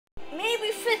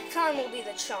maybe fifth time will be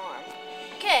the charm.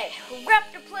 Okay,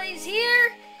 Raptor Plays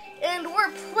here, and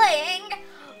we're playing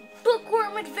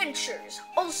Bookworm Adventures,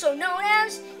 also known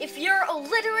as, if you're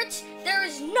illiterate, there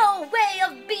is no way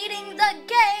of beating the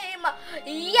game!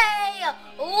 Yay!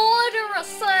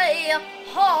 Literacy!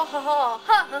 Ha ha ha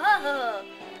ha ha ha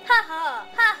ha ha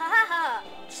ha ha ha.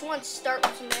 Just want to start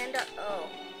with Amanda. Oh.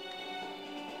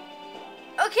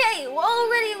 Okay, we're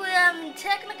already with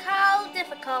technical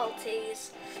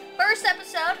difficulties. First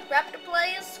episode, Raptor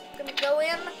Plays, gonna go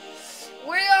in.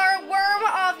 We are Worm,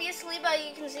 obviously, but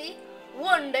you can see.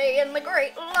 One day in the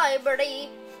Great Library.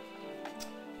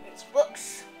 It's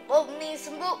books. Love me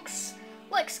some books.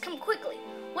 Lex, come quickly.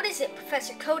 What is it,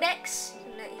 Professor Codex?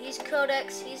 No, he's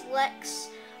Codex, he's Lex.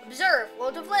 Observe,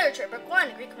 world of literature, book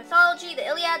 1, Greek mythology, the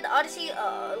Iliad, the Odyssey,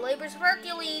 Labors of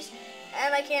Hercules,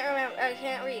 and I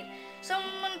can't read.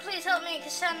 Someone please help me,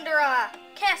 Cassandra.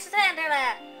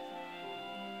 Cassandra!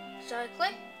 So I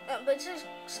click, but just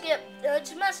skip.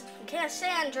 It's a message from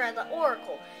Cassandra, the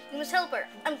Oracle. You must help her.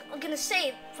 I'm gonna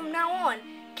say from now on,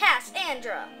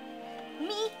 Cassandra.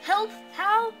 Me? Help?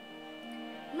 How?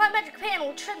 My magic pan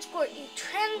will transport you.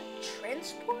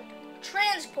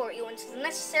 Transport you into the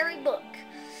necessary book.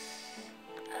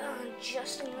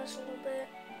 Adjusting this a little bit.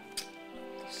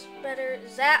 It's better.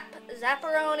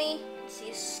 Zapparoni. See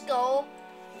his skull.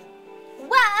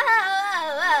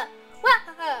 Wah!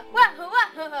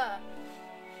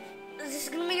 This is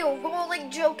gonna be a rolling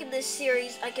joke in this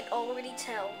series, I can already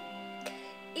tell.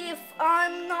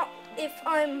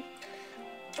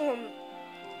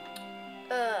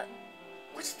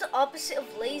 What's the opposite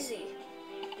of lazy?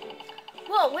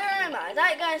 Whoa, where am I?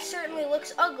 That guy certainly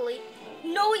looks ugly.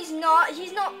 No, he's not.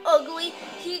 He's not ugly.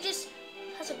 He just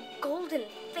has a golden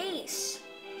face.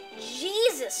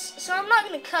 Jesus. So I'm not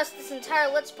going to cuss this entire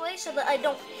Let's Play so that I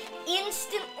don't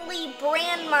instantly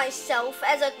brand myself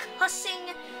as a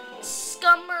cussing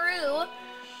scummaroo.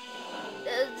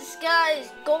 This guy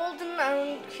is golden.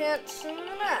 I can't say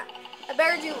that.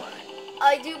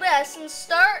 I do best and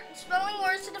start spelling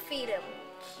words to defeat him.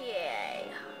 Okay.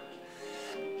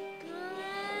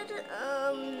 Good.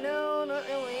 No, not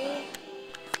really.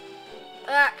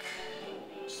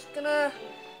 Just gonna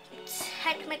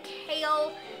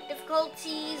technical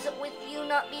difficulties with you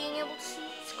not being able to see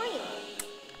the screen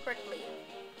correctly.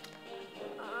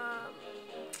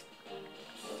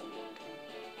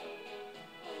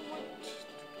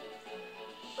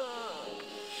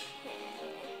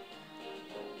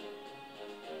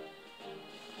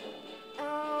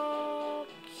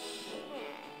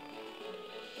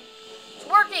 It's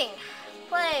working.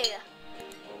 Play.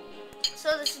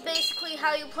 So this is basically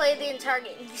how you play the entire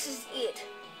game. This is it.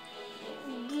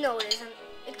 No, it isn't.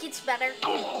 It gets better,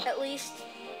 at least.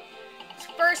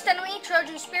 First enemy,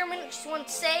 Trojan Spearman. Just want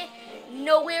to say,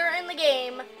 nowhere in the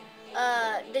game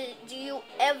do you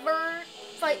ever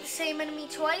fight the same enemy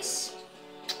twice.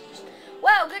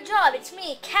 Wow, good job. It's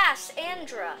me,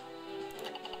 Cassandra.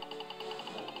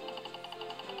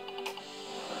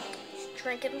 Just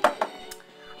drinking.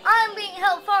 I'm being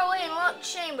held far away in a locked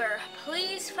chamber.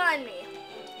 Please find me.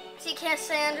 See,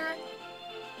 Cassandra?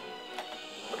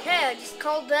 Okay, I just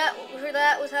called her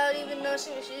that without even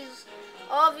noticing. She's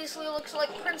obviously looks like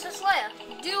Princess Leia.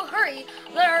 Do hurry,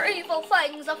 there are evil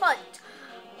things afoot.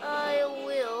 I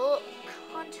will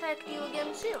contact you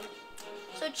again soon.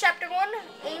 So chapter 1,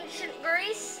 Ancient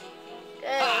Greece.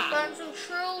 Okay, find some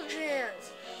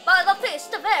Trojans. By the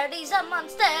fist of Hades, a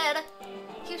monster.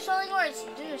 Keep spelling words.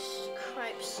 Deuce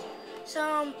cripes. So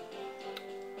I'm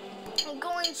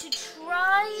going to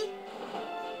try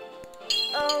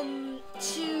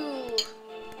to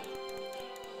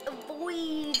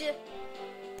avoid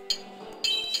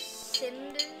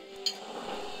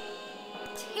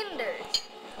Tinders.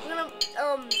 I'm gonna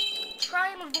try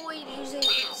and avoid using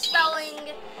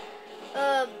spelling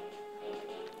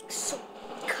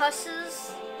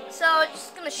cusses. So I'm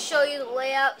just gonna show you the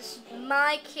layout. This is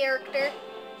my character.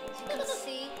 As you can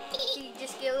see, he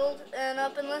just giggled, and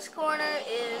up in this corner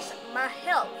is my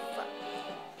health.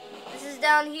 This is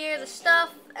down here, the stuff,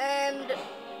 and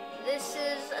this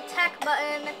is attack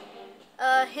button.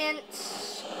 Hint,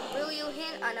 will you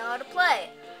hint? I know how to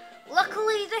play.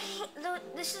 Luckily,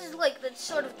 this is like the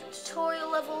sort of tutorial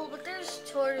level, but there's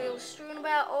tutorials strewn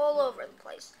about all over the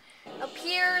place. Up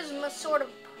here is my sort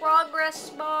of progress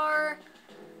bar.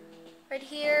 Right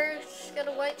here, it's got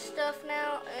a white stuff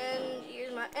now, and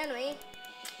here's my enemy.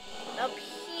 Up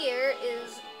here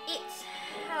is its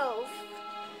health.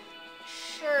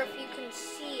 Sure if you can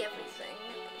see everything.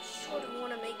 Sort of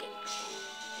want to make it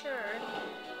sure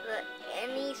that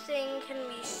anything can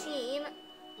be seen.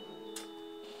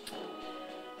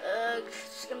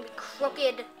 It's gonna be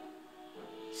crooked.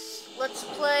 Let's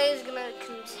Play is gonna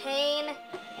contain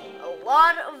a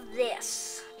lot of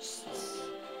this. Just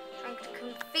trying to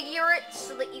configure it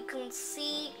so that you can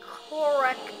see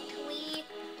correctly.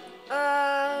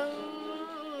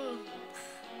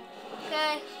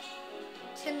 Okay.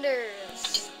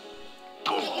 Tinders.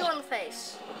 Hit you in the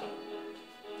face.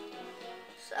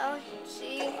 So,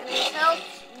 see, enemy's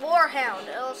health, Warhound.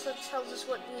 It also tells us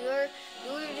what we were.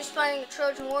 We were just fighting a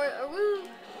Trojan warrior.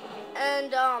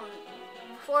 And,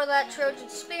 before that, Trojan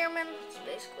Spearman. That's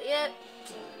basically it.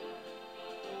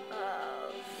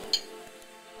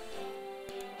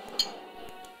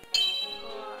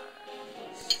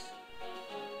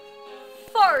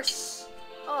 Farce.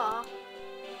 Aw.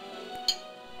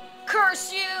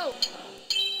 Curse you!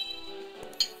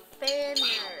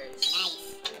 Banners.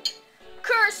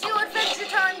 Curse you, Adventure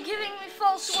Time, giving me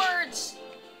false words.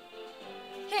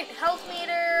 Hint, health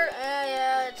meter,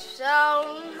 yeah, it's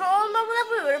down.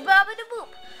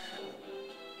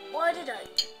 Why did I?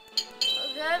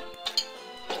 Okay.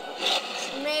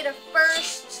 Made a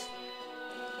first.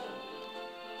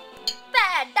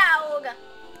 Bad dog.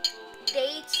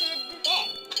 Dated.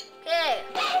 Okay.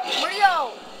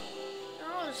 Mario.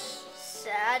 That was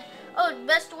sad. Oh,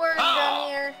 best word down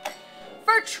here.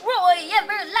 For Troy,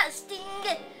 everlasting.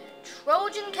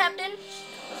 Trojan captain.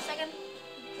 A second.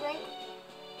 Drink.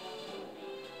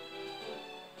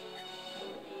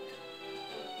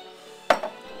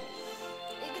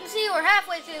 You can see we're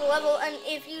halfway through the level, and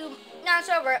if you mouse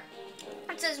over it,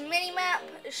 it says mini-map.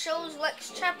 It shows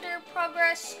next chapter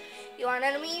progress. You are an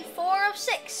enemy 4 of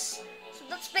 6. So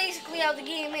that's basically how the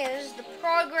game is. The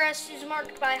progress is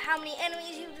marked by how many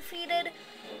enemies you've defeated.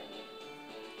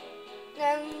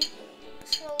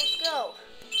 So let's go.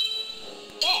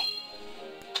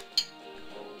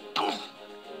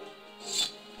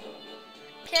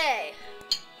 Okay.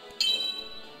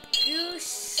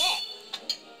 Goose.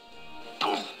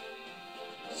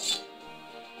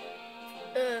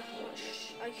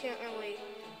 I can't really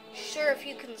sure if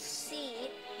you can see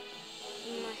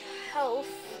my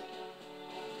health.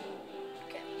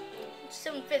 Okay.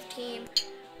 715.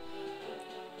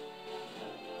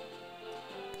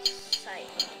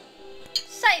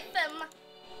 Siphon.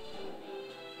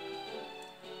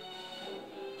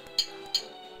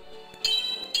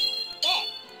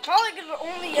 Probably gonna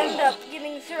only end up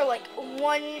getting through like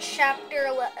one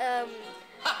chapter,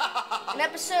 an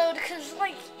episode, because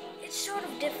like it's sort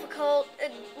of difficult,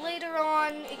 and later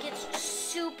on it gets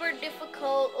super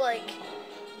difficult. Like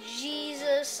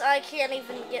Jesus, I can't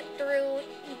even get through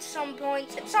at some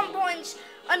points. At some points,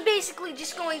 I'm basically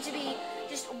just going to be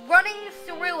just running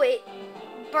through it,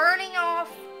 burning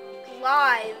off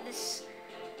lives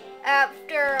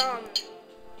after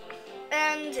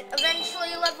and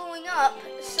eventually leveling up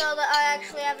so that I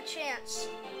actually have a chance.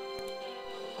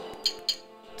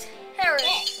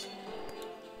 Terrace.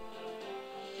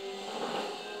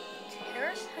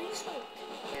 Terrace? How do you spell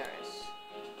terrace?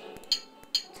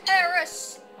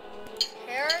 Terrace.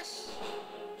 Terrace.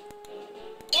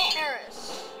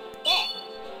 Terrace.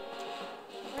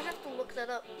 I'm gonna have to look that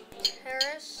up.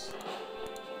 Terrace.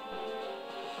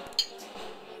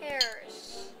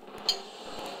 Terrace.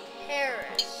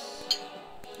 Terrace.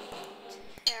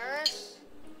 Terrace.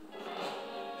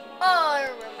 Oh, I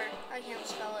remember. I can't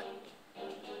spell it.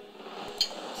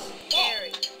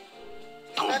 Terry.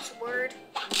 That's a word.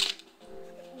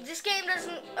 This game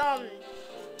doesn't,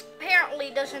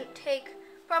 apparently doesn't take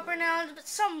proper nouns, but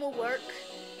some will work.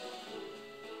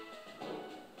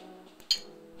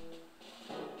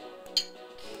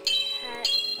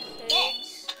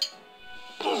 Kids.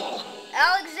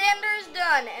 Alexander's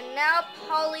done, and now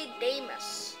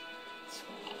Polydamas. It's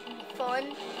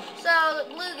fun. So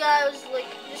the blue guy was like,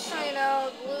 just so you know,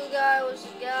 the blue guy was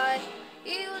the guy.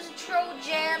 He was a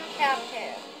Trojan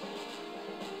captain.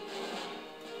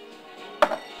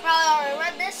 Probably already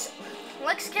read this.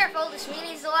 Looks careful. This means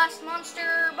he's the last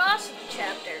monster boss of the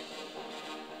chapter.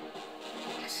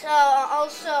 So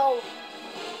also,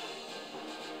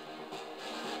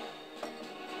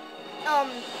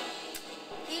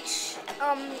 each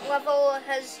level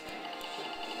has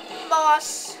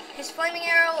boss. His flaming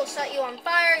arrow will set you on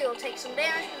fire. You'll take some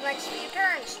damage for the next few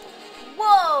turns.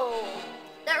 Whoa!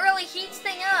 That really heats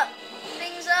things up.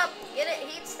 Get it?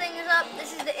 Heats things up.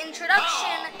 This is the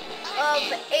introduction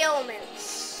of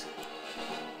ailments.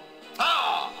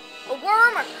 A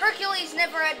worm? Hercules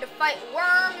never had to fight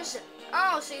worms.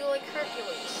 Oh, so you like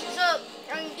Hercules. So,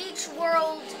 each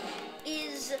world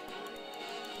is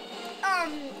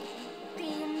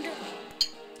themed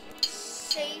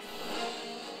safe.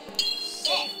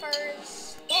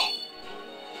 Safers.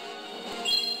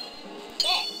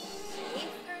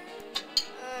 Safer?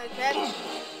 Okay.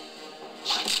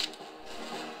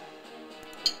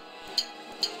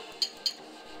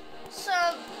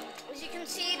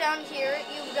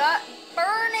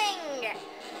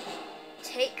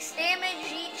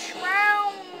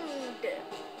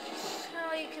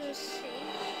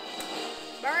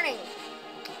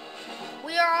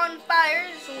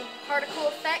 tires and particle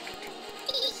effect.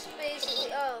 It's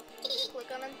basically, oh, just click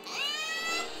on him.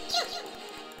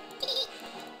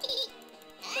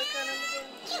 Click on him again.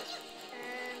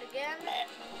 And again.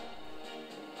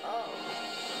 Oh.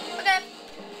 Okay.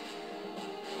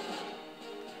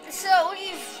 So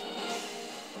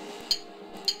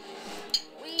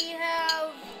we have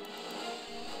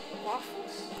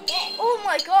waffles? Oh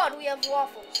my god, we have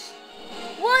waffles.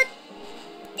 What?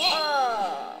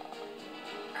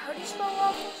 How do you spell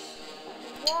waffles?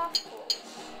 Waffles.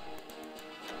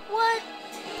 What?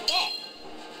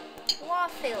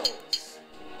 Waffles.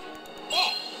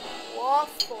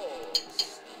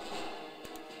 Waffles.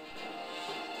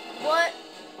 What?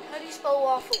 How do you spell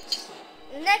waffles?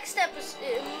 Next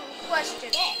episode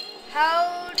question.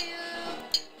 How do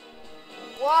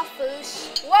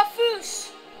waffles?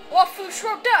 Waffles. Waffles.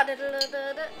 Da da da da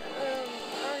da.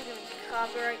 I'm gonna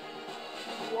copyright.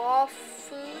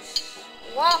 Waffles.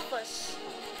 Waffles.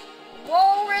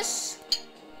 Walrus.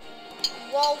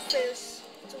 Walrus.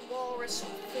 It's a walrus.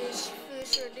 Fish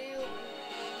or do.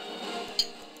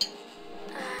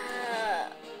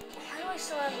 Why do I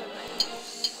still have it?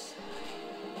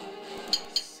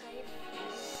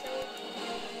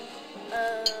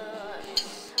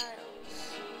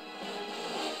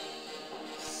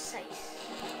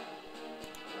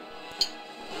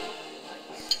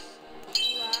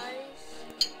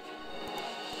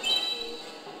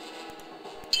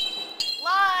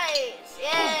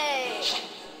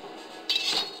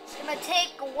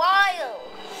 Take a while,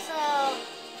 so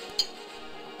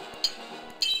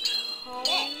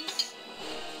homes,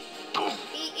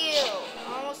 eat you,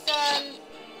 almost done.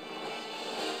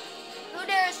 Who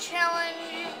dares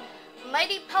challenge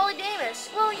Mighty Polydamas?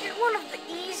 Well, you're one of the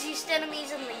easiest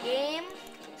enemies in the game,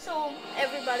 so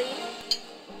everybody,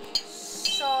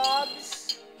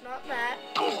 sobs, not that,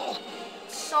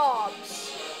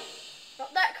 sobs,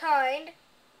 not that kind,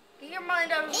 get your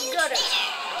mind out of the gutter.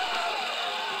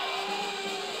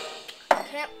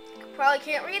 Probably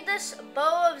can't read this. A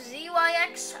bow of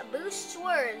ZYX boosts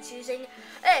words using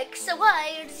X,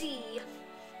 Y, or Z.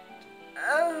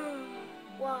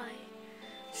 Why?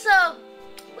 So,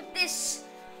 with this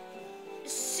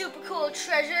super cool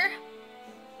treasure,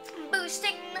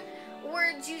 boosting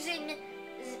words using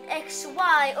X,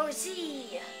 Y, or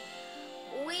Z,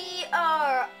 we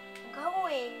are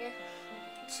going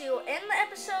to end the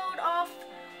episode off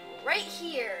right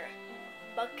here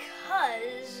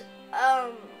because,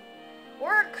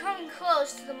 we're coming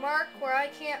close to the mark where I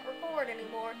can't record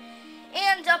anymore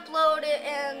and upload it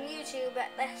on YouTube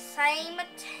at the same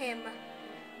time.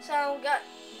 So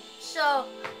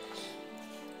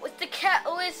with the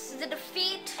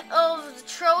defeat of the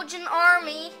Trojan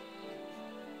army,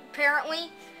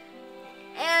 apparently,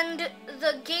 and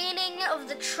the gaining of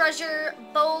the treasure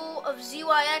bow of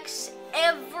ZYX,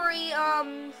 every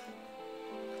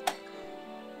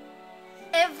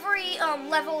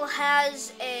level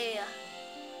has a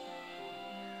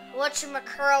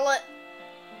whatchamacallit,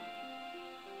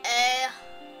 a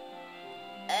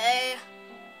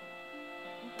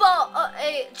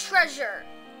treasure.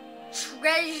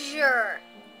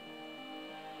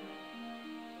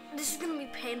 This is gonna be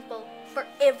painful for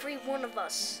every one of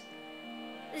us.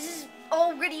 This is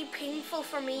already painful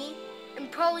for me,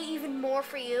 and probably even more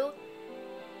for you.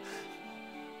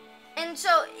 And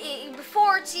so,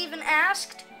 before it's even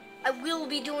asked, I will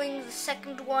be doing the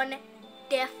second one,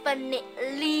 definitely.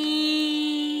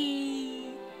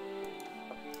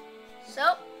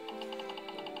 So,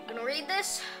 I'm gonna read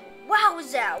this.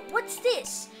 Wowza, what's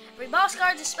this? Every boss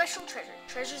guards a special treasure.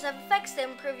 Treasures have effects that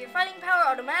improve your fighting power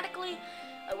automatically.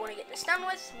 I want to get this done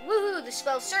with. Woohoo, the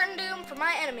spell certain doom for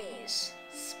my enemies.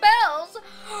 Spells?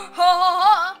 Ha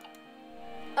ha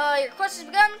ha! Your quest has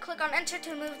begun. Click on enter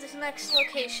to move to the next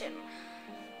location.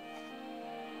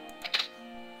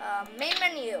 Main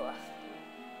menu.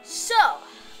 So,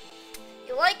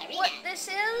 you like what this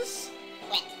is?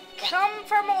 Come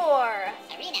for more.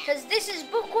 Because this is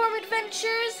Bookworm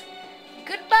Adventures.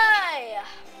 Goodbye.